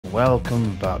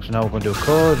Welcome back. So now we're going to do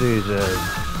Cody's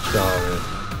story.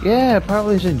 Yeah,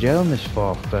 apparently he's in jail in this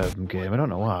fourth game. I don't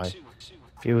know why.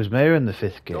 He was mayor in the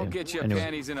fifth game. Go get your anyway.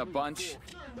 panties in a bunch.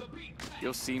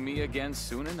 You'll see me again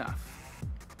soon enough.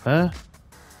 Huh?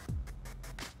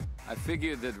 I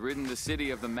figured that ridding the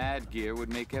city of the mad gear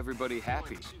would make everybody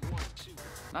happy.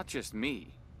 Not just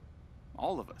me.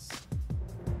 All of us.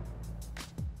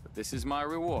 But this is my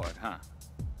reward, huh?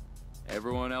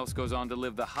 Everyone else goes on to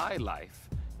live the high life,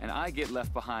 and I get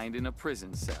left behind in a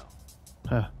prison cell.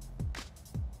 Huh.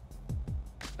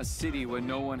 A city where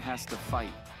no one has to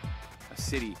fight. A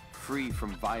city free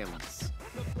from violence.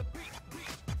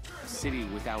 A city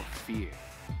without fear.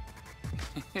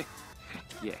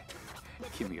 Yeah,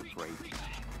 give me a break.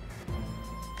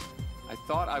 I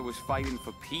thought I was fighting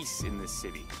for peace in this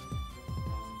city.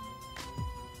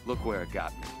 Look where it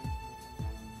got me.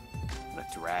 The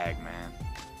drag, man.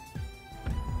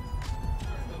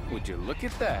 Would you look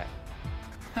at that?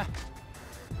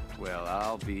 Well,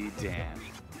 I'll be damned.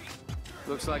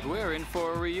 Looks like we're in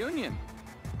for a reunion.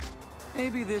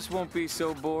 Maybe this won't be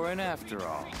so boring after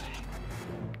all.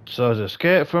 So he's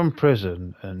escaped from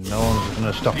prison and no one's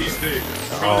going to stop him.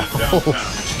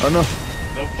 Oh no.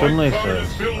 Suddenly says,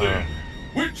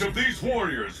 which of these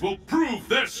warriors will prove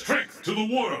their strength to the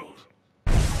world?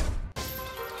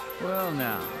 Well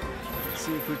now, let's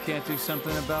see if we can't do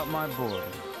something about my board.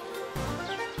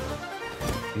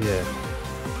 Yeah.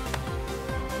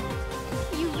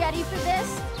 You ready for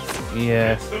this?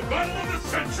 Yeah. It's the battle of the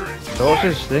century. So what's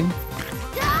this thing?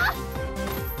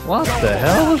 What the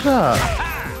hell was that?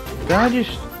 Did I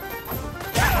just...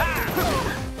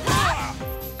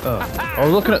 Oh, I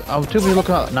was looking at... I was too busy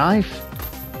looking at that knife.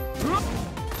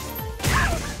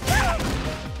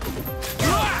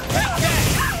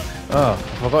 Oh, I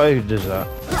forgot who does that.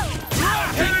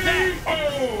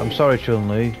 I'm sorry,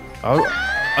 Chun-Li.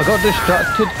 I got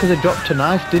distracted because he dropped a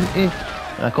knife, didn't he?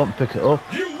 And I couldn't pick it up.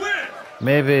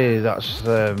 Maybe that's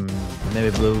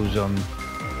maybe Blue's on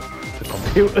the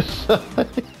computer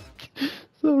side.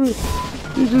 Sorry,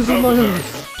 he's just like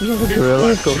a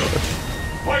gorilla.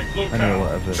 Anyway,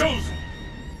 whatever.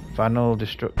 Final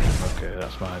destruction. Okay,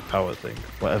 that's my power thing.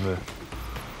 Whatever.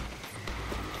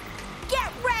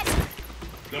 Get ready!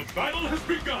 The battle has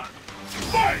begun.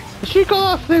 Fight! She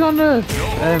got that thing on her.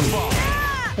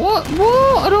 What?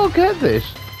 What? I don't get this.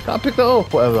 Can't I pick that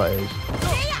up? Whatever that is.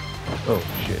 Oh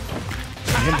shit!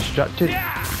 I'm getting distracted.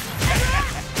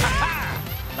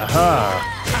 Aha!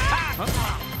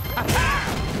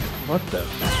 What the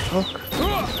fuck?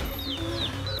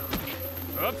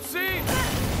 Oopsie!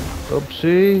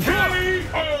 Oopsie!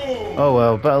 Oh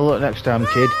well, better luck next time,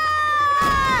 kid.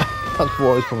 That's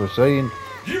what he's probably saying.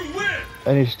 You win!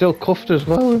 And he's still cuffed as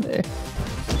well, isn't he?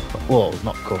 Well,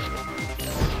 not cuffed.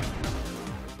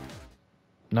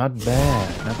 Not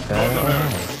bad, not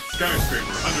bad.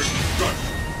 Skyscraper under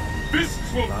construction.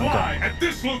 Fists will fly at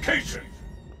this location.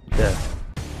 Yeah.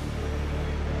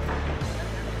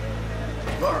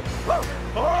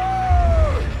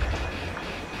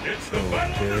 It's the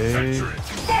battle of the century.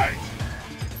 Fight!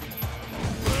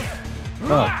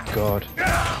 Oh god.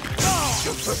 Oh,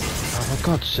 for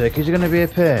God's sake, is it going to be a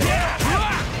pain?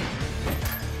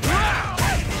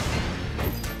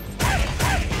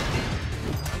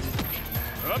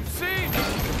 Oopsie!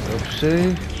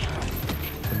 Oopsie.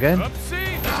 Again?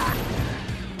 Oopsie!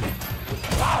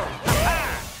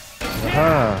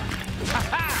 Aha.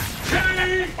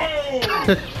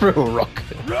 Threw a rock.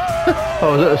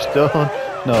 Oh, was it a stone?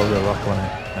 No, it was a rock on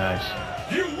it. Nice.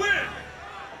 You win!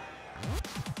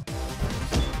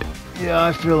 Yeah,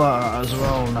 I feel like that as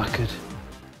well, knackered.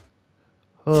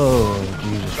 Oh,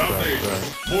 Jesus Christ,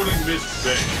 right. Morning Mist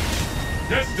Bay.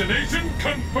 Destination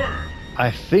confirmed. I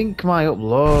think my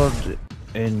upload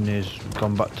in is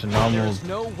gone back to normal. There's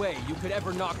no way you could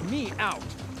ever knock me out.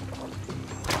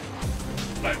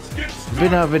 Let's get started.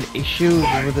 Been having issues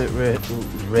with it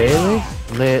really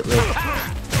lately.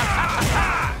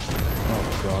 Oh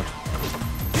god.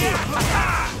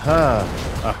 Aha!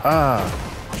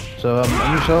 Aha! So I'm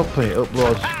just hoping it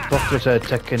uploads properly, so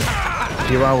taking a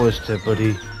few hours to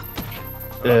bloody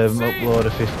upload a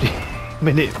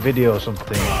 50-minute video or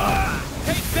something.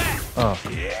 Oh.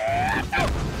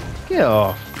 Get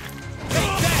off.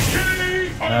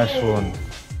 Nice one.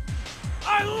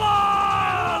 I lost!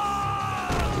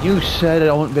 You said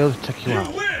I wouldn't be able to take you You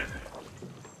out. win!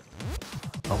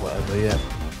 Or whatever, yeah.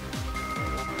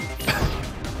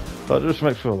 That just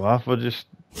makes me laugh, I just...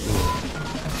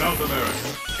 South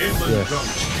America, inland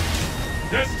jungle.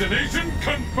 Destination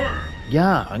confirmed.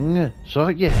 Yang,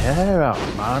 sort your hair out,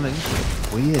 man.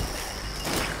 It's weird.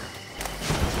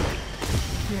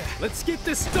 Let's get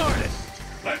this started.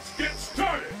 Let's get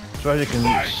started. far as you can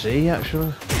see,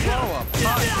 actually.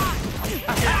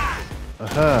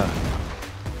 Aha.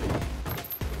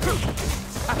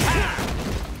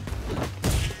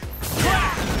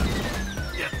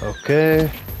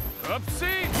 Okay.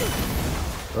 Upsie.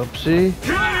 Upsie.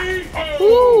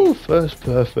 Woo! First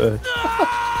perfect. I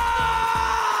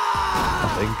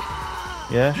think.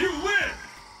 Yeah. You win!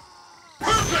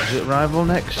 Is it rival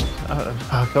next?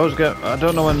 I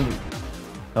don't know when.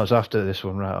 No, it's after this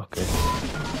one, right? Okay.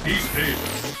 East Haven,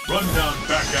 rundown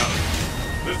back out.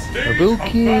 The stage of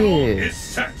Ibuki. battle is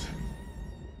set.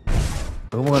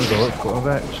 Who am I gonna go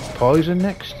quarterback? Poison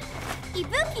next?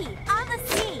 Ibuki, on the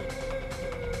scene.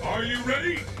 Are you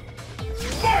ready?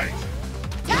 Fight!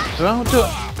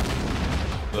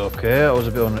 Okay, that was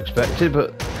a bit unexpected,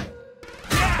 but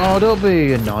oh, don't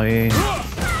be annoying.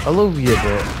 I love you,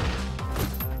 but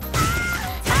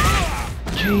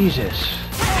Jesus.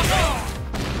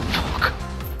 Fuck.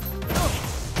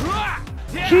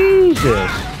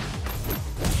 Jesus.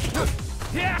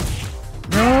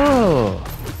 No.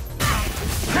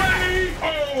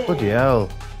 Bloody hell.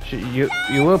 You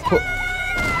were put.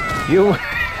 You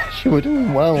were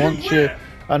doing well, weren't you?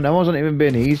 And I wasn't even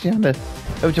being easy on her.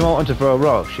 Every time I wanted to throw a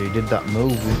rock, she did that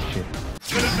move, didn't she?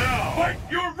 And now, fight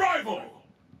your rival!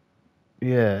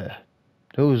 Yeah.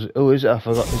 Who is it? I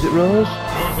forgot. Is it Rose?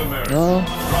 North America. No. Rise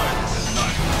at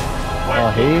night. Oh,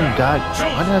 Fight him, your Dad.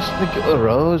 Chosen. I just think it was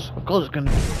Rose. Of course it's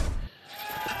gonna be.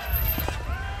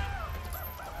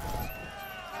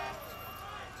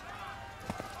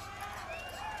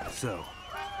 So,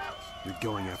 you're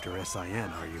going after SIN,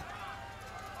 are you?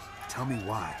 Tell me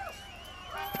why.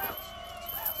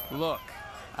 Look,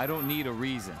 I don't need a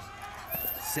reason.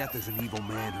 Seth is an evil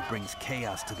man who brings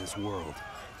chaos to this world.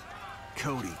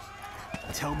 Cody,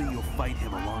 tell me you'll fight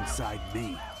him alongside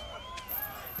me.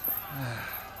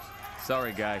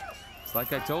 Sorry, guy. It's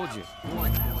like I told you. I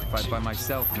fight by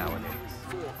myself nowadays.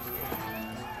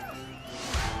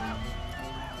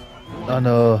 I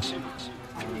know.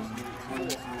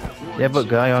 Yeah, but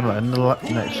guy on in the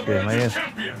next game, are you?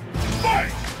 Champion,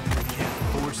 fight!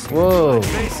 Whoa!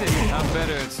 Face it, I'm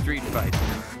better at street fighting.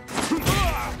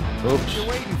 What Oops. you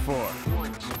waiting for?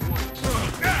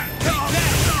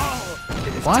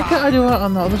 Why can't I do that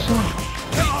on the other side?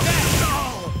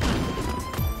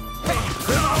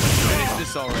 Finish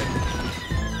this already.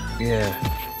 Yeah.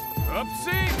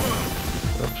 Upsie!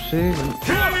 Oopsie.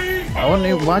 I wouldn't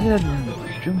even. Why did I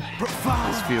jump?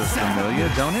 This feels familiar,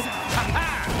 don't it?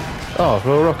 Oh,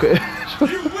 throw a rocket.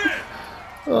 You win!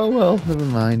 Oh well, never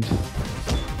mind.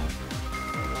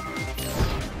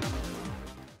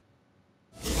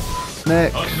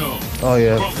 Next. Unknown. Oh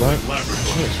yeah, Crumbling right.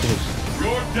 laboratory. What's this?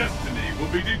 Your destiny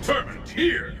will be determined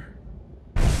here.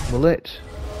 Will it?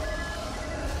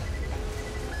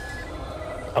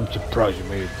 I'm surprised you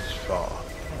made it this far.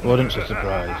 I wasn't so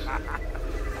surprised.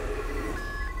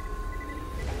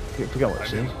 Forget what it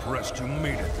says. Impressed you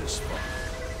made it this far.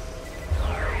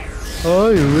 Oh,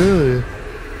 you really?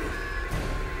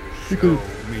 Show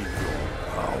me your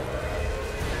power.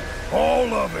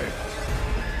 All of it.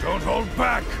 Don't hold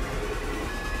back.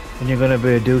 And you're gonna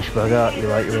be a douchebag, aren't you,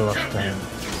 like you were last time?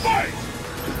 Fight!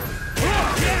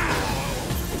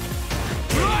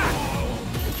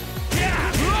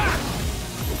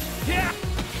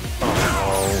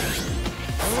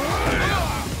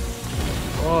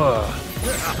 Oh.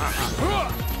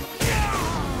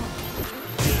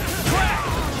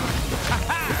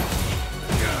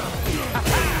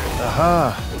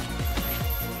 Aha!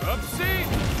 Upsie!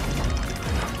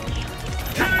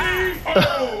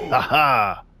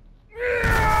 Aha!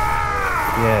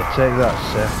 Yeah, take that,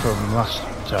 Seth, from last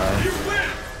time.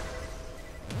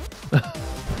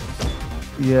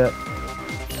 Yeah.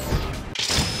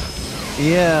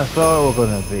 Yeah, I thought it was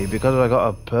gonna be because I got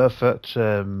a perfect.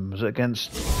 Was it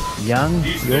against Young?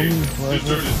 Whatever.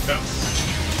 Deserted town.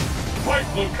 Fight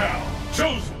locale.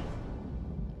 Chosen.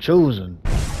 Chosen.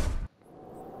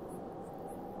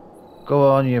 Go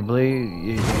on, you bleed.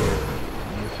 You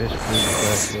fist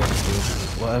bleed.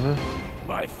 Whatever.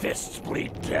 My fists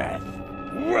bleed death.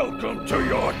 Welcome to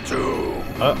your doom.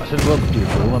 I said welcome to you,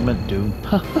 fool. I meant doom.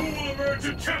 Who will emerge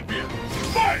a champion?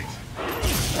 Fight!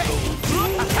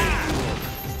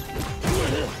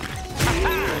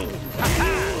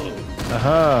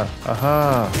 Aha!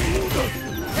 Aha!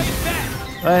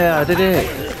 Oh yeah, I did it!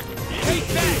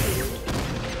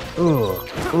 Ooh!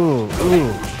 Ooh!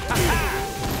 Ooh!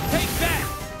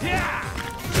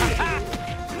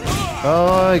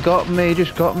 Oh, he got me! He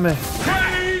just got me!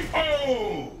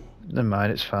 KO! Never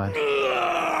mind, it's fine.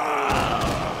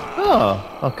 Oh,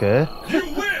 okay. You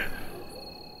win!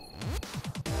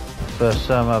 First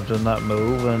time I've done that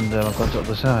move and I've gone to the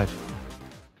other side.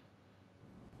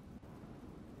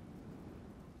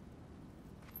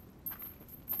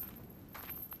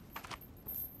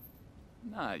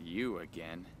 Not you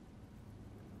again.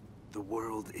 The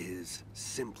world is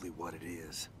simply what it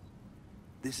is.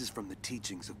 This is from the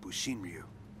teachings of Bushinryu.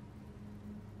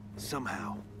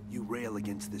 Somehow, you rail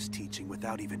against this teaching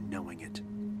without even knowing it.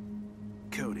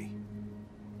 Cody,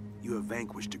 you have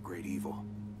vanquished a great evil.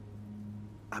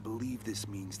 I believe this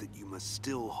means that you must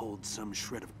still hold some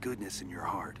shred of goodness in your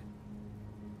heart.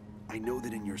 I know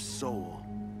that in your soul,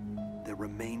 there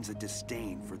remains a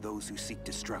disdain for those who seek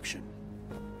destruction.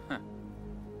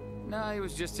 Nah, he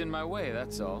was just in my way,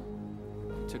 that's all.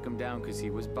 I took him down because he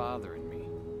was bothering me.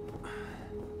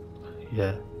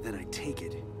 Yeah. Then I take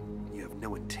it, you have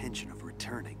no intention of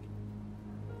returning.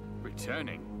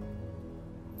 Returning?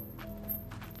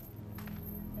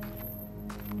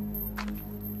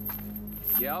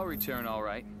 Yeah, I'll return all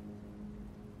right.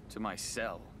 To my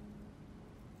cell.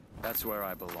 That's where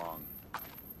I belong.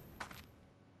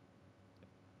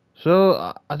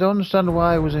 So I don't understand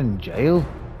why I was in jail.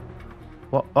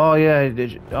 What? Oh yeah,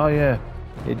 oh yeah,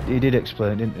 he did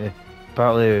explain, didn't he?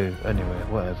 Partly, anyway,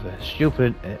 whatever.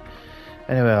 Stupid, isn't it?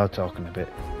 Anyway, I'll talk in a bit.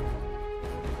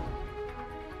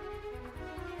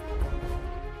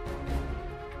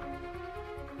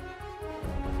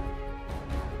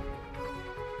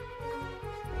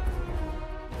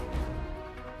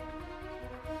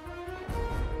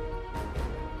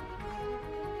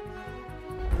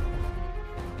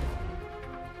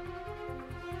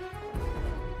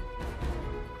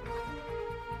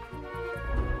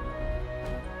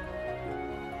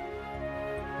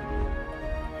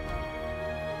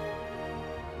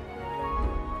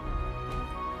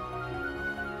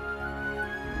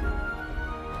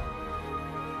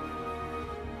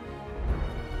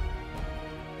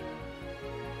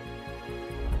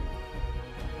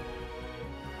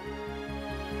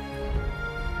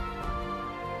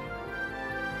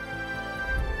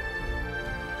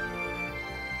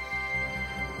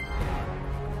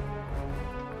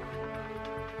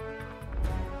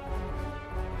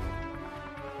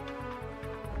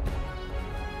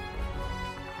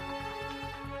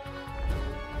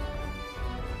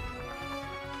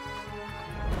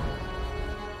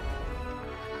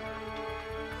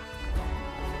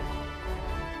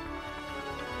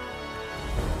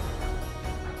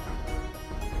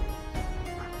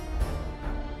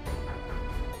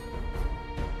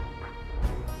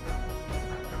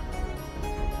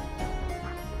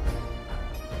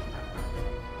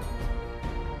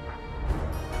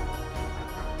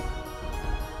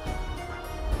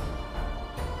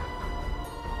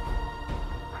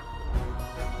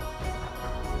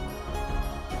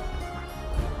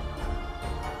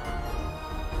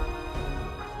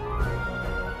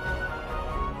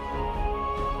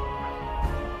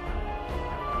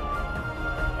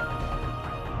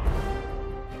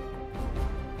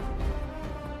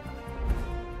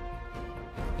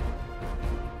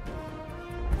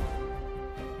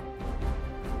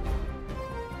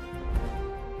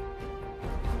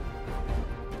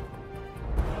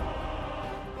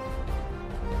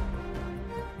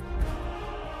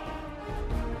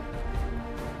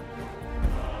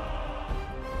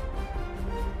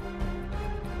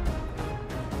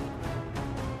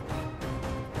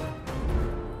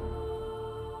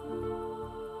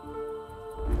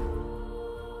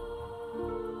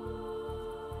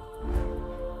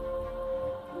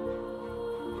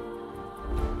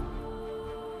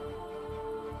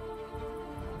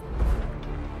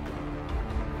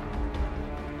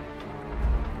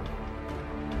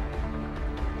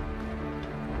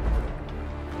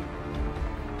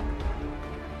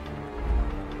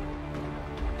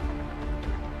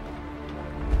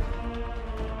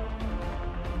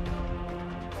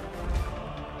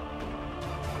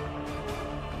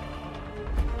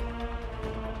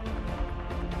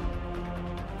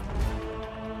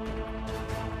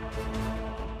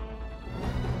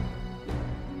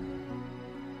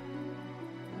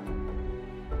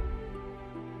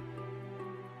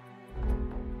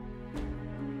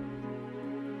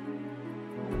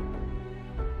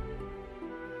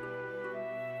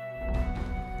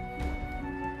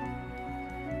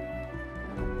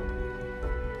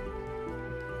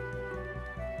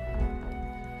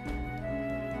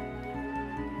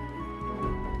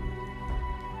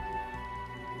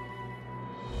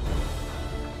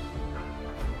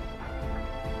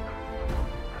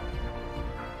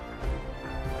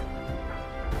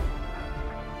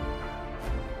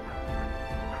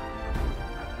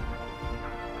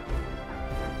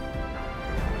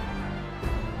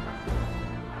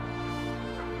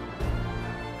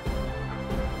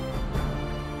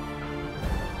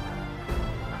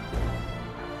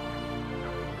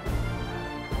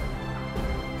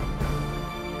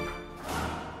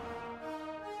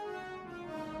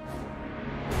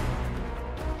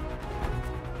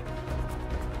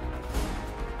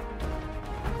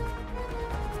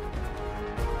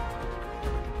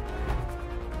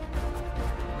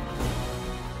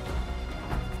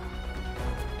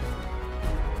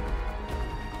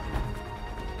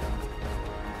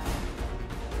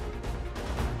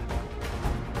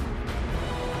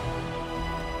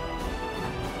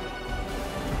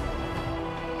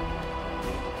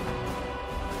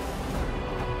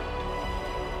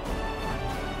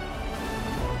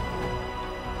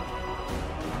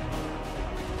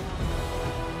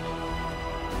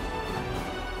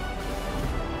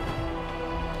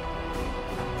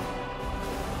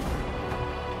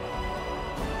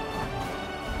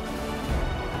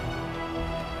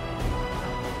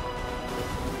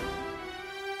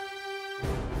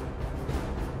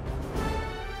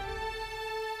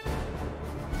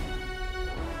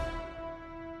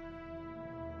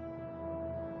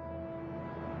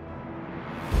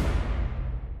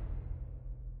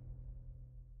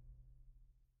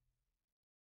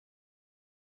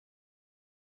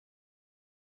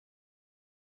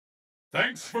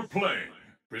 Thanks for playing.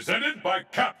 Presented by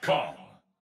Capcom.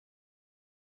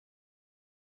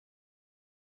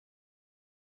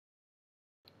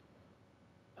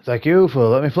 Thank you for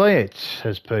letting me play it,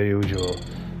 as per usual.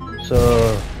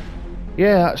 So,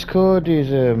 yeah, that's Cody's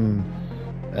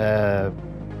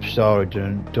story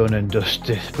done and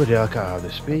dusted. Bloody hell, I can't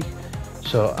hardly speak.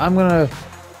 So, I'm gonna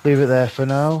leave it there for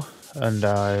now, and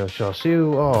I shall see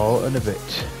you all in a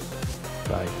bit.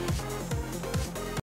 Bye.